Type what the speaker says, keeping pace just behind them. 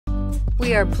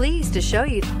We are pleased to show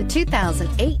you the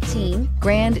 2018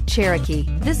 Grand Cherokee.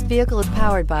 This vehicle is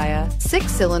powered by a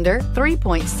 6-cylinder,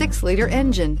 3.6-liter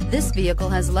engine. This vehicle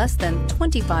has less than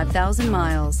 25,000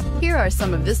 miles. Here are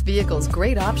some of this vehicle's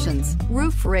great options: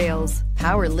 roof rails,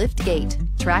 power lift gate,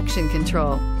 traction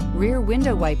control, rear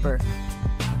window wiper,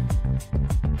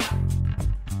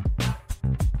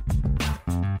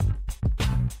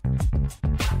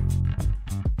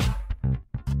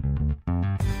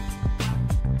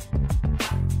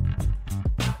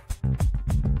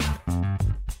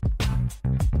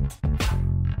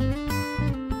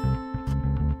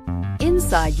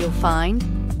 Inside you'll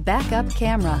find backup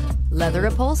camera, leather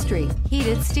upholstery,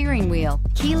 heated steering wheel,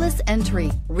 keyless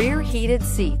entry, rear heated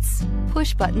seats,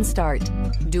 push button start,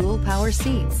 dual power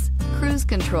seats, cruise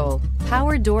control,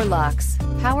 power door locks,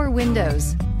 power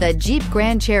windows. The Jeep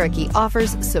Grand Cherokee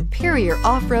offers superior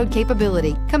off-road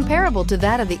capability comparable to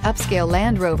that of the upscale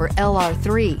Land Rover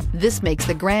LR3. This makes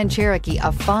the Grand Cherokee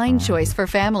a fine choice for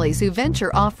families who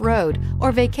venture off-road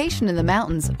or vacation in the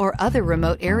mountains or other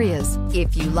remote areas.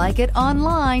 If you like it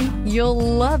online, you'll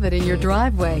love it in your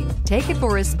driveway. Take it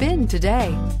for a spin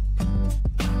today.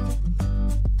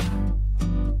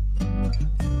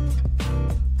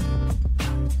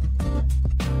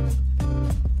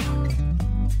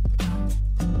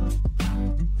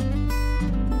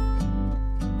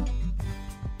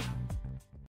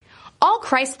 All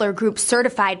Chrysler Group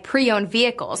certified pre-owned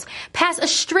vehicles pass a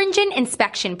stringent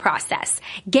inspection process,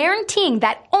 guaranteeing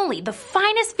that only the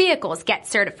finest vehicles get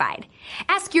certified.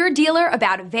 Ask your dealer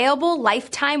about available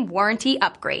lifetime warranty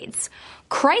upgrades.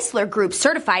 Chrysler Group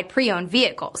certified pre-owned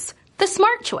vehicles, the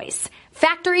smart choice,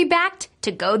 factory backed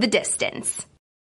to go the distance.